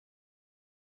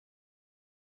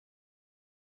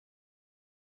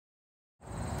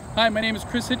Hi, my name is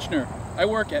Chris Hitchner. I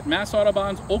work at Mass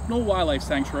Audubon's Oak Knoll Wildlife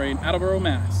Sanctuary in Attleboro,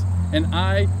 Mass. And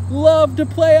I love to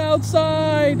play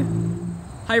outside!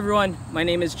 Hi everyone, my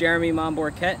name is Jeremy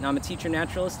Momborquette and I'm a teacher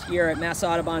naturalist here at Mass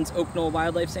Audubon's Oak Knoll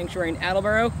Wildlife Sanctuary in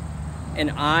Attleboro,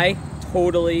 and I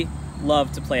totally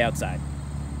love to play outside.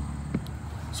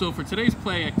 So for today's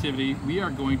play activity, we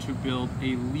are going to build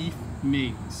a leaf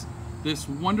maze. This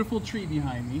wonderful tree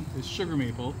behind me, this sugar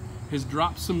maple, has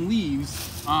dropped some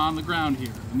leaves on the ground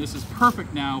here. And this is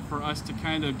perfect now for us to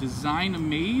kind of design a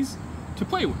maze to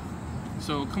play with.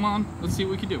 So come on, let's see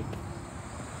what we can do.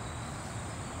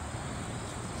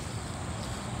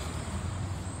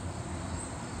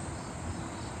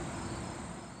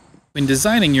 When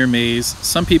designing your maze,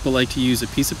 some people like to use a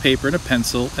piece of paper and a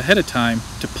pencil ahead of time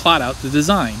to plot out the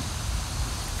design.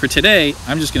 For today,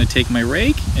 I'm just going to take my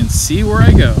rake and see where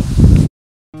I go.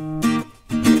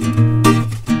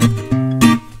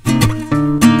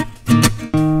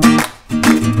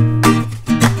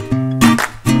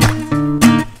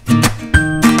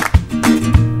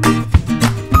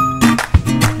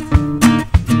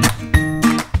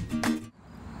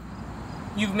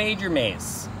 You've made your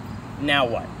maze. Now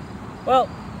what? Well,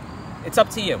 it's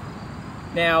up to you.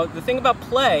 Now, the thing about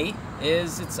play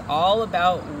is it's all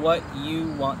about what you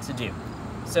want to do.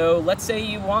 So let's say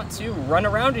you want to run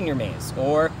around in your maze,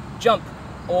 or jump,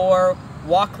 or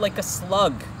walk like a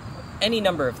slug, any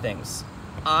number of things.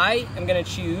 I am going to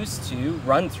choose to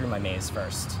run through my maze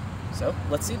first. So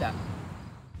let's see that.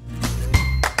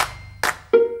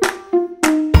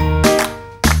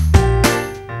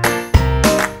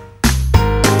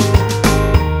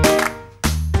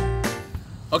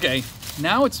 Okay,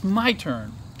 now it's my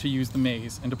turn to use the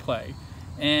maze and to play.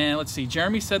 And let's see,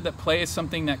 Jeremy said that play is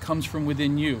something that comes from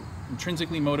within you.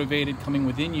 Intrinsically motivated, coming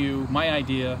within you, my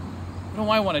idea. What do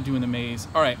I want to do in the maze?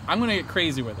 All right, I'm gonna get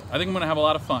crazy with it. I think I'm gonna have a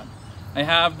lot of fun. I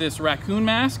have this raccoon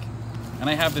mask, and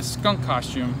I have this skunk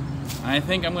costume. And I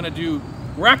think I'm gonna do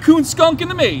raccoon skunk in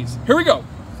the maze. Here we go.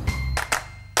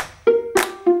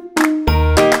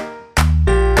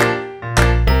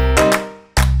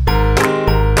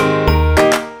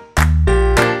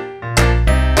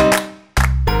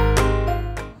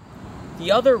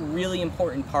 The other really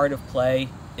important part of play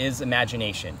is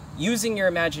imagination. Using your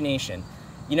imagination.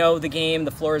 You know the game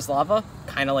The Floor is Lava?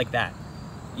 Kind of like that.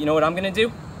 You know what I'm going to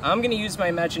do? I'm going to use my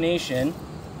imagination,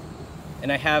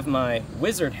 and I have my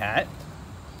wizard hat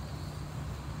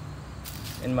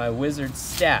and my wizard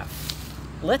staff.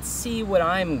 Let's see what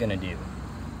I'm going to do.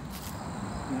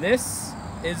 This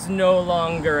is no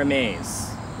longer a maze.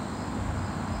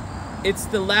 It's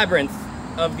the labyrinth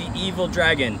of the evil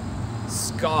dragon,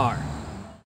 Scar.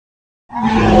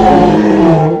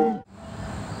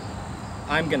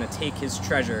 I'm gonna take his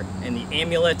treasure and the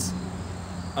amulet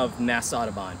of Mass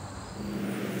Audubon.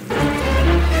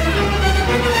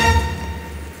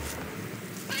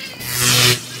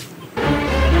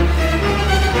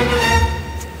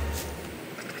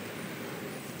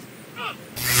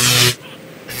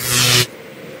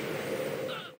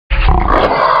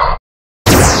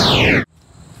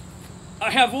 I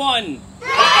have won!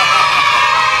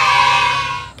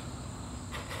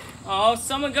 Oh,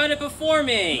 someone got it before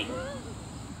me!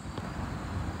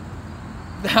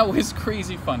 That was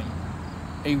crazy funny.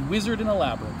 A wizard in a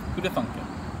labyrinth. Who'd have thunk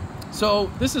it? So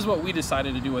this is what we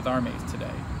decided to do with our maze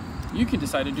today. You can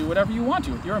decide to do whatever you want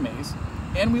to with your maze,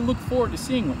 and we look forward to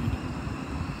seeing what you do.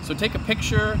 So take a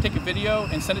picture, take a video,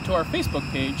 and send it to our Facebook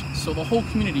page so the whole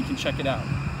community can check it out.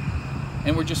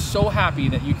 And we're just so happy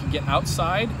that you can get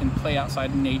outside and play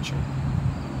outside in nature.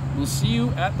 We'll see you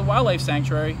at the Wildlife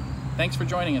Sanctuary. Thanks for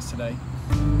joining us today.